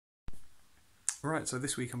Right, so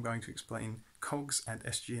this week I'm going to explain COGS and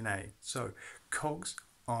SG&A. So COGS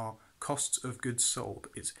are costs of goods sold.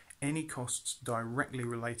 It's any costs directly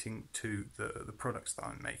relating to the products that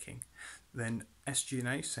I'm making. Then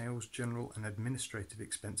SG&A, sales, general and administrative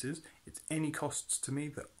expenses, it's any costs to me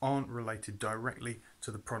that aren't related directly to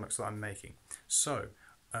the products that I'm making. So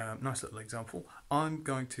nice little example. I'm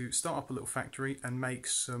going to start up a little factory and make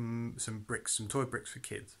some bricks, some toy bricks for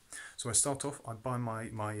kids. So I start off, I buy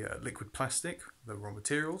my liquid plastic, the raw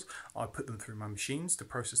materials, I put them through my machines to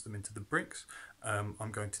process them into the bricks.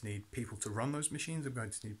 I'm going to need people to run those machines, I'm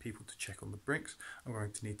going to need people to check on the bricks, I'm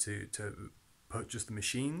going to need to purchase the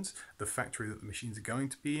machines, the factory that the machines are going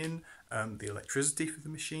to be in, the electricity for the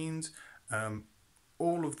machines,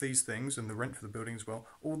 all of these things, and the rent for the building as well,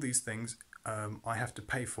 all these things I have to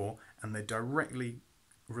pay for, and they're directly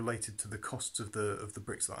related to the costs of the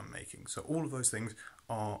bricks that I'm making. So all of those things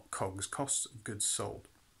are COGS, costs of goods sold.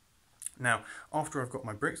 Now, after I've got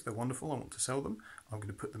my bricks, they're wonderful, I want to sell them. I'm going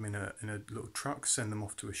to put them in a little truck, send them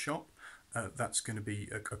off to a shop. That's going to be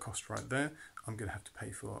a cost right there. I'm going to have to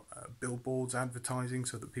pay for billboards, advertising,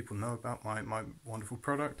 so that people know about my wonderful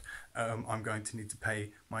product. I'm going to need to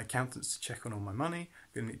pay my accountants to check on all my money.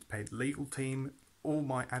 I'm going to need to pay the legal team, all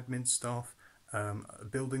my admin staff,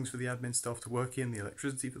 buildings for the admin staff to work in, the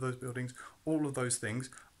electricity for those buildings. All of those things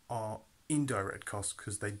are indirect costs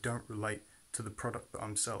because they don't relate to the product that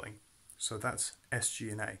I'm selling. So that's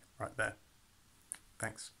SG&A right there.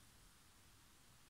 Thanks.